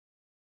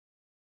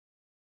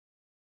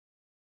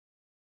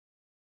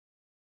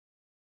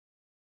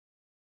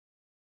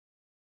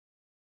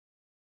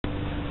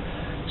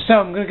So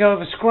I'm going to go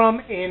over Scrum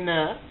in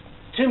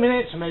 2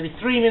 minutes or maybe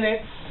 3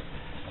 minutes.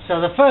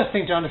 So the first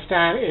thing to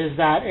understand is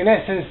that in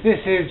essence this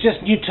is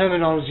just new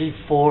terminology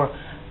for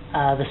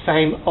the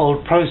same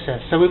old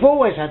process. So we've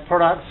always had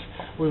products,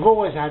 we've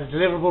always had a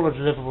deliverable or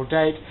deliverable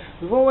date,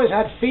 we've always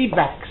had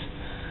feedback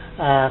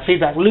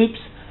loops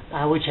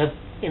which have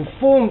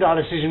informed our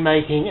decision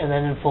making and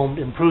then informed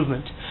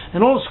improvement.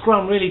 And all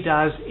Scrum really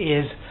does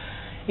is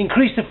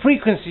increase the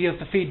frequency of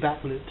the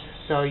feedback loops.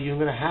 So you're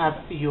going to have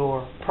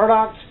your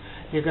product,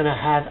 you're going to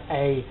have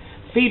a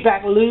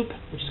feedback loop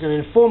which is going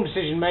to inform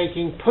decision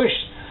making, push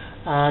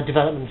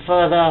development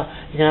further.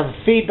 You're going to have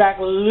a feedback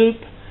loop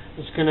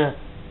that's going to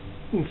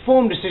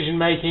inform decision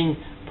making,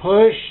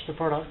 push the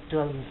product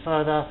development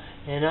further,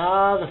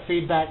 another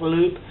feedback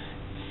loop,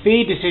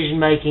 feed decision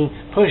making,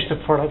 push the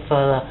product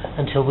further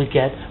until we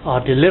get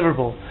our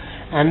deliverable.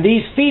 And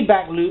these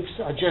feedback loops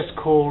are just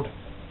called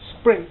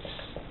sprints.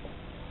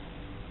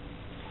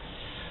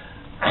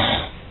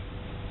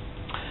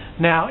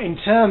 Now, in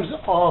terms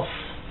of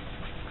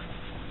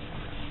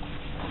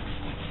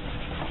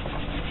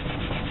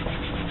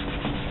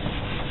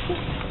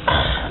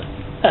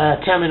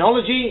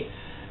terminology,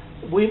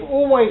 we've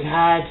always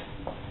had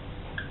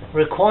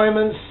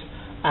requirements,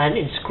 and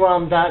in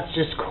Scrum that's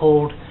just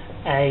called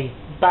a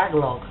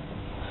backlog.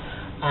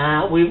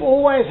 We've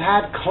always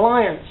had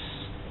clients,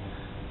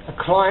 a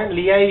client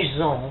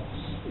liaison.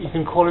 You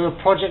can call him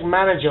a project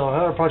manager or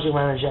her a project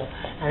manager,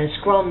 and in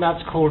Scrum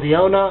that's called the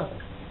owner.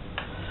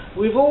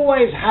 We've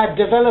always had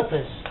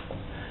developers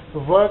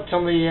who've worked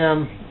on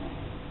the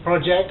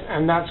project,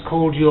 and that's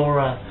called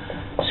your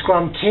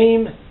Scrum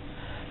team.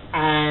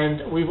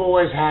 And we've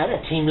always had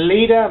a team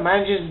leader,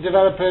 manages the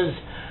developers,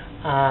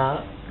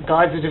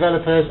 guides the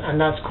developers, and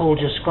that's called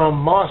your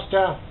Scrum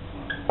master.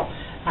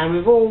 And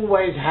we've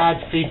always had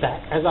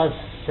feedback, as I've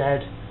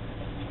said,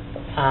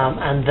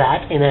 and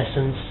that in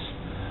essence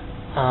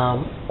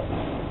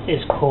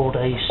is called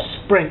a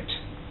sprint.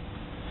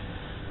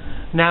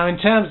 Now in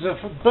terms of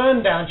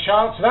Burndown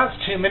Charts, so that's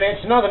 2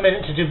 minutes, another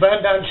minute to do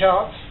Burndown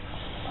Charts.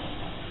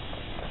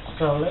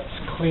 So let's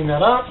clean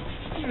that up.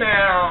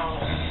 Now,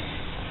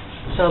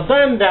 so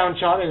Burndown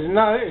Chart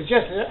is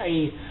just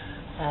a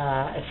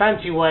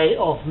fancy way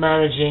of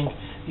managing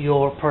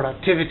your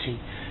productivity.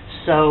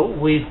 So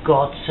we've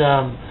got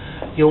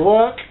your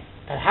work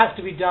that has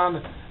to be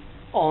done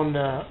on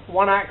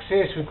one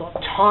axis, we've got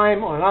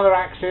time on another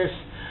axis,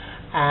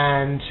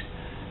 and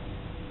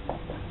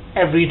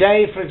every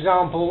day, for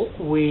example,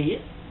 we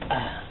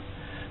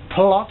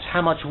plot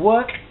how much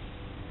work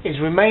is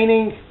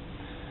remaining.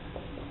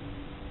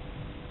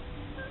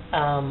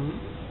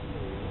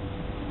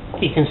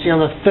 You can see on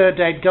the third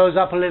day it goes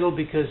up a little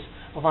because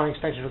of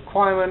unexpected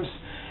requirements,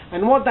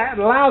 and what that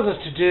allows us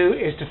to do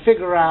is to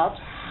figure out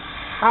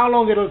how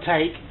long it'll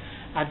take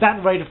at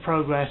that rate of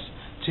progress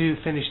to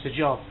finish the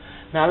job.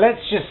 Now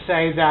let's just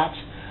say that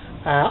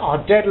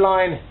our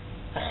deadline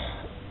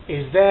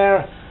is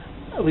there.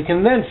 We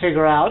can then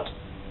figure out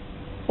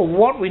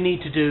what we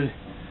need to do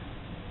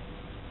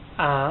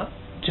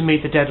to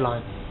meet the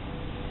deadline.